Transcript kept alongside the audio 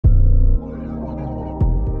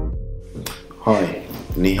Hi,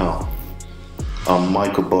 ni hao. I'm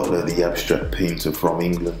Michael Butler, the abstract painter from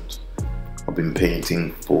England. I've been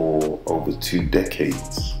painting for over 2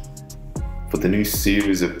 decades. For the new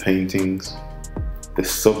series of paintings, the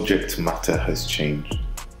subject matter has changed.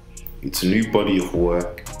 It's a new body of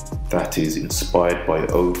work that is inspired by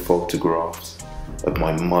old photographs of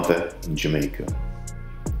my mother in Jamaica.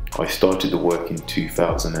 I started the work in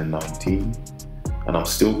 2019 and I'm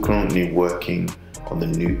still currently working on the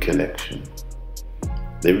new collection.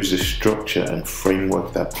 There is a structure and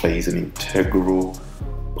framework that plays an integral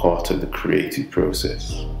part of the creative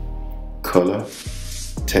process. Color,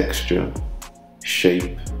 texture,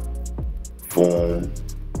 shape, form,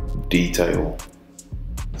 detail,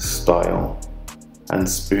 style, and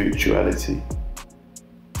spirituality.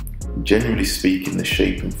 Generally speaking, the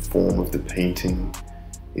shape and form of the painting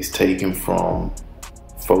is taken from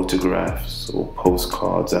photographs or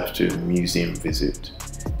postcards after a museum visit.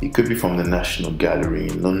 It could be from the National Gallery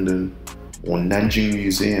in London or Nanjing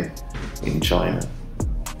Museum in China.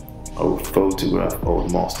 I will photograph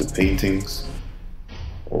old master paintings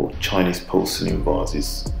or Chinese porcelain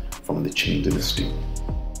vases from the Qing dynasty.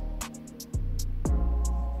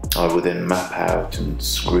 I will then map out and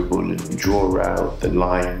scribble and draw out the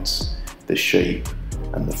lines, the shape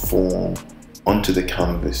and the form onto the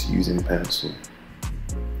canvas using pencil.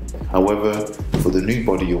 However, for the new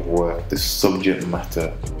body of work, the subject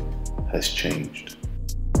matter has changed.